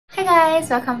Hi guys,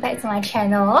 welcome back to my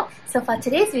channel. So for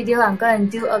today's video, I'm going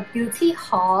to do a beauty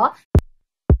haul.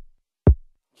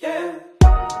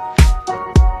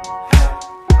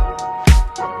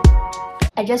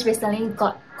 I just recently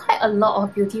got quite a lot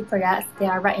of beauty products that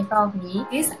are right in front of me.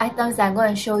 These items that I'm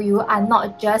going to show you are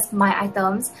not just my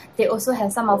items, they also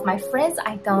have some of my friends'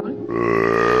 items.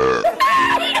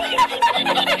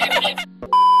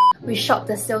 We shopped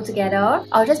the sale together.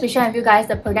 I'll just be sharing with you guys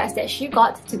the products that she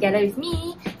got together with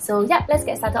me. So yeah, let's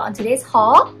get started on today's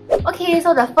haul. Okay,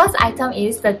 so the first item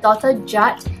is the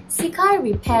DR.JART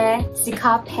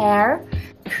Cicapair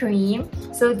cream.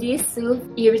 So this soothes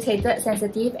irritated,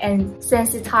 sensitive and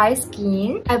sensitized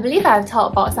skin. I believe I've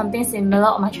talked about something similar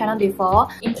on my channel before.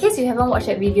 In case you haven't watched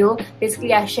that video,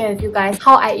 basically I share with you guys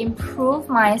how I improved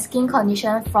my skin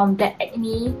condition from that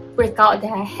acne breakout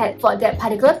that I had. For that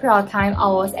particular period of time, I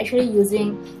was actually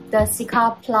using the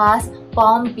Cicapair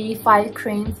Bomb B5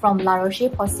 cream from La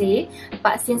Roche-Posay,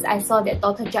 but since I saw that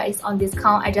DR.JART is on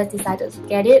discount, I just decided to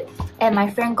get it, and my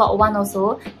friend got one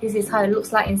also. This is how it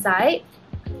looks like inside.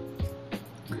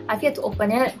 I've yet to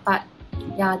open it, but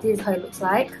yeah, this is how it looks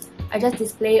like. I just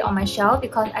display it on my shelf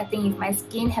because I think if my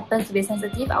skin happens to be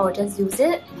sensitive, I will just use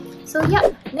it. So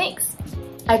yeah, next,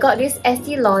 I got this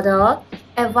Estee Lauder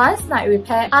Advanced Night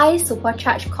Repair Eye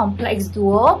Supercharged Complex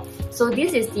Duo. So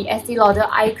this is the Estee Lauder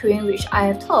eye cream which I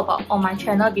have talked about on my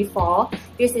channel before.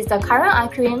 This is the current eye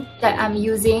cream that I'm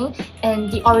using, and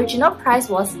the original price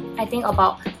was I think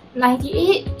about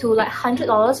 $98 to like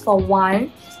 $100 for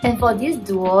one, and for this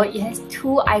duo it has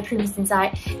two eye creams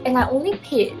inside, and I only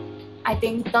paid I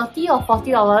think $30 or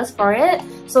 $40 for it.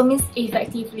 So means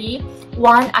effectively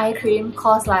one eye cream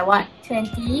costs like what,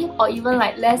 20 or even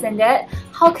like less than that.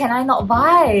 How can I not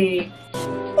buy?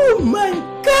 Oh my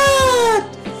god!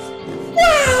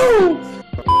 Wow!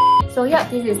 So yeah,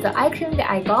 this is the eye cream that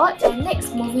I got. And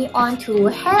next, moving on to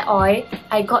hair oil.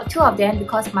 I got two of them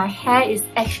because my hair is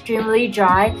extremely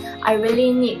dry. I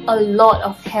really need a lot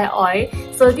of hair oil.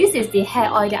 So this is the hair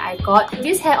oil that I got.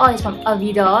 This hair oil is from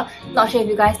Aveda. Not sure if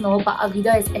you guys know, but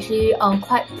Aveda is actually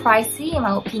quite pricey in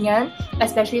my opinion,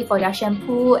 especially for their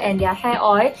shampoo and their hair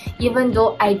oil. Even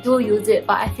though I do use it,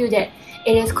 but I feel that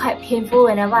it is quite painful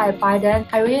whenever I buy them.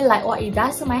 I really like what it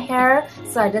does to my hair,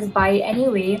 so I just buy it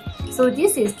anyway. So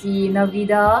this is the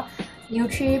Aveda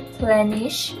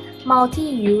Nutriplenish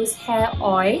multi-use hair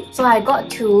oil. So I got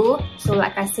two. So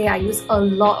like I say, I use a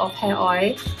lot of hair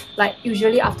oil. Like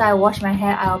usually after I wash my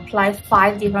hair, I apply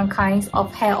 5 different kinds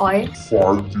of hair oil.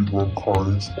 5 different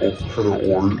kinds of hair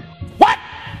oil. What?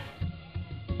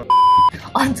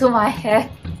 Onto my hair.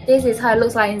 This is how it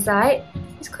looks like inside.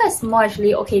 It's quite small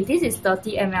actually. Okay, this is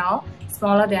 30 ml,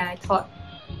 smaller than I thought.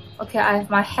 Okay, I have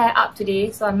my hair up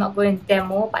today, so I'm not going to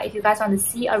demo, but if you guys want to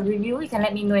see a review, you can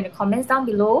let me know in the comments down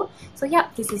below. So yeah,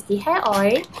 this is the hair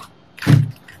oil.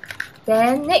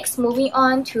 Then next, moving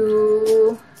on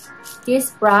to this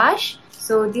brush.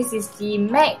 So this is the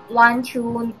MAC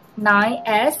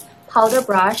 129S powder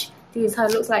brush. This is how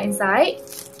it looks like inside.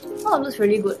 Oh, it looks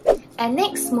really good. And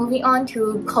next, moving on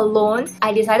to cologne.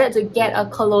 I decided to get a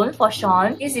cologne for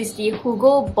Sean. This is the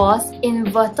Hugo Boss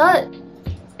inverted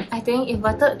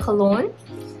cologne.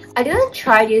 I didn't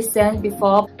try this scent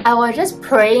before. I was just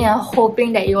praying and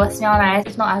hoping that it will smell nice.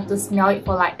 If not, I have to smell it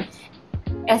for like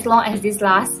as long as this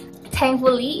lasts.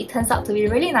 Thankfully, it turns out to be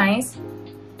really nice.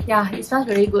 Yeah, it smells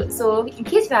really good. So in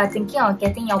case you are thinking of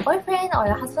getting your boyfriend or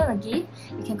your husband a gift,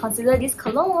 you can consider this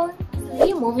cologne.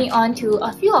 Okay, moving on to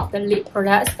a few of the lip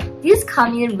products. These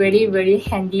come in really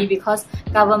handy because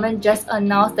government just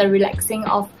announced the relaxing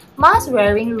of mask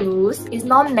wearing rules. It's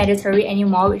not mandatory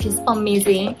anymore, which is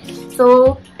amazing.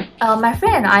 So my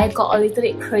friend and I got a little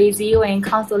bit crazy when it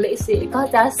comes to lipstick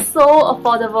because they're so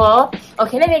affordable.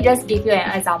 Okay, let me just give you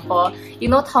an example. You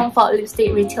know Tom Ford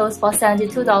lipstick retails for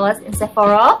 $72 in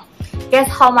Sephora? Guess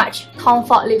how much Tom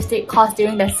Ford lipstick cost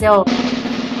during the sale?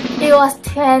 It was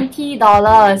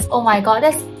 $20. Oh my god,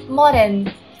 that's more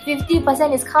than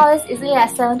 50% discount. It's easily at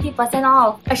 70%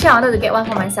 off. Actually, I wanted to get one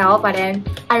for myself, but then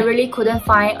I really couldn't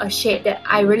find a shade that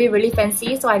I really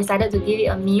fancy, so I decided to give it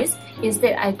a miss.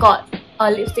 Instead, I got a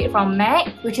lipstick from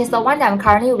MAC, which is the one that I'm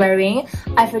currently wearing.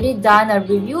 I've already done a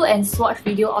review and swatch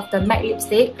video of the MAC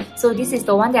lipstick, so this is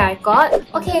the one that I got.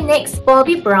 Okay, next,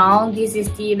 BOBBI Brown. This is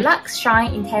the Luxe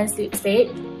Shine Intense Lipstick.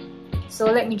 So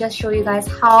let me just show you guys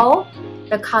how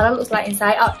the color looks like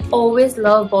inside. I always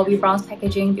love BOBBI Brown's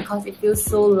packaging because it feels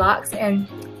so luxe and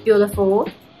beautiful.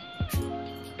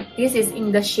 This is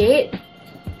in the shade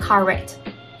Carrot.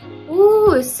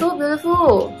 Ooh, it's so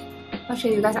beautiful. Not sure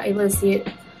if you guys are able to see it.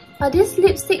 But this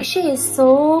lipstick shade is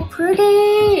so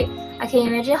pretty. I can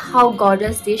imagine how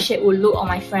gorgeous this shade would look on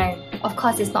my friend. Of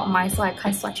course, it's not mine, so I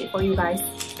can't swatch it for you guys.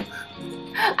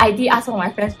 I did ask for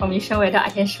my friend's permission whether I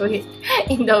can show it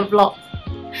in the vlog.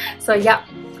 So yeah.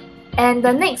 And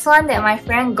the next one that my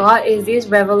friend got is this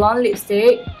Revlon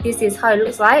lipstick. This is how it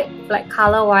looks like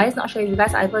color wise. Not sure if you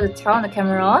guys are able to tell on the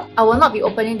camera. I will not be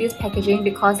opening this packaging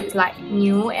because it's like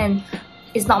new and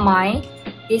it's not mine.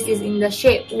 This is in the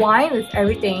shade Wine with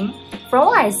Everything. From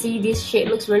what I see, this shade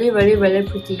looks really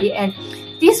pretty, and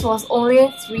this was only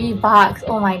 $3.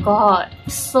 Oh my god,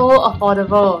 so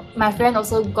affordable. My friend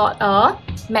also got a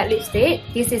matte lipstick.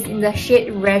 This is in the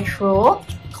shade Retro,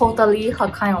 totally her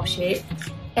kind of shade.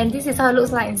 And this is how it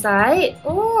looks like inside.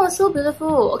 Oh, so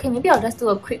beautiful. Okay, maybe I'll just do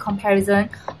a quick comparison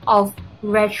of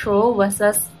Retro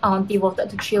versus Devoted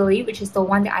to Chili, which is the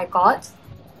one that I got.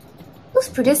 Looks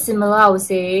pretty similar, I would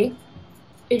say.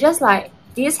 It's just like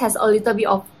this has a little bit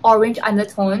of orange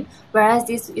undertone, whereas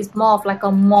this is more of like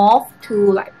a mauve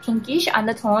to like pinkish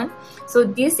undertone. So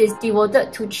this is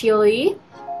Devoted to Chili,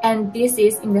 and this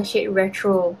is in the shade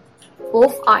Retro.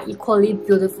 Both are equally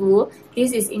beautiful.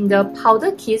 This is in the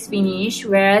powder kiss finish,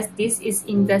 whereas this is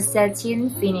in the satin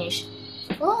finish.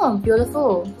 Oh,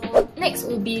 beautiful. Next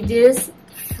will be this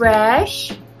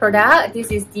Fresh product. This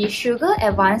is the Sugar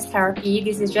Advanced Therapy.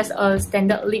 This is just a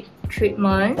standard lip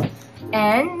treatment.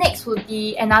 And next would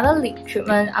be another lip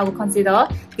treatment I would consider.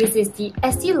 This is the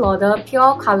Estee Lauder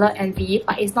Pure Color Envy,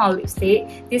 but it's not a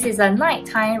lipstick. This is a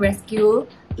nighttime rescue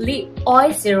lip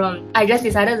oil serum. I just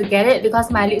decided to get it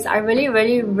because my lips are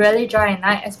really dry at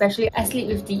night, especially I sleep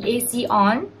with the AC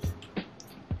on.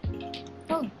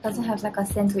 Oh, doesn't have like a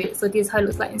scent to it, so this is how it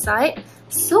looks like inside.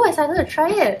 So excited to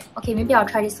try it. Okay, maybe I'll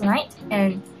try this tonight,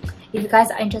 and if you guys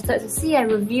are interested to see a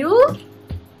review,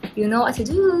 you know what to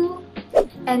do.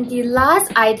 And the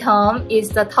last item is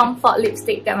the Tom Ford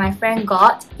lipstick that my friend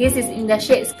got. This is in the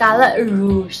shade Scarlett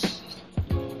Rouge.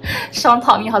 Sean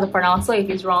taught me how to pronounce, so if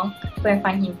it's wrong, go and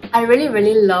find him. I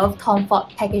really love Tom Ford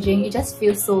packaging. It just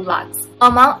feels so luxe.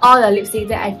 Among all the lipsticks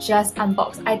that I just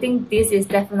unboxed, I think this is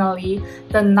definitely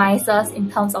the nicest in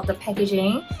terms of the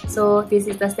packaging. So this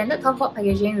is the standard Tom Ford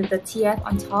packaging with the TF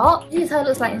on top. This is how it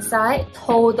looks like inside.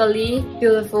 Totally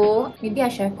beautiful. Maybe I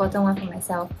should have gotten one for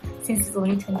myself since it's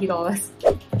only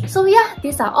 $20. So yeah,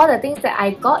 these are all the things that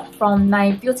I got from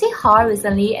my beauty haul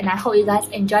recently, and I hope you guys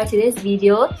enjoyed today's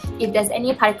video. If there's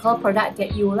any particular product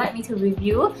that you would like me to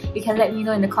review, you can let me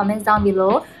know in the comments down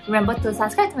below. Remember to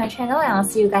subscribe to my channel, and I'll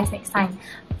see you guys next time.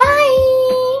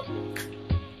 Bye!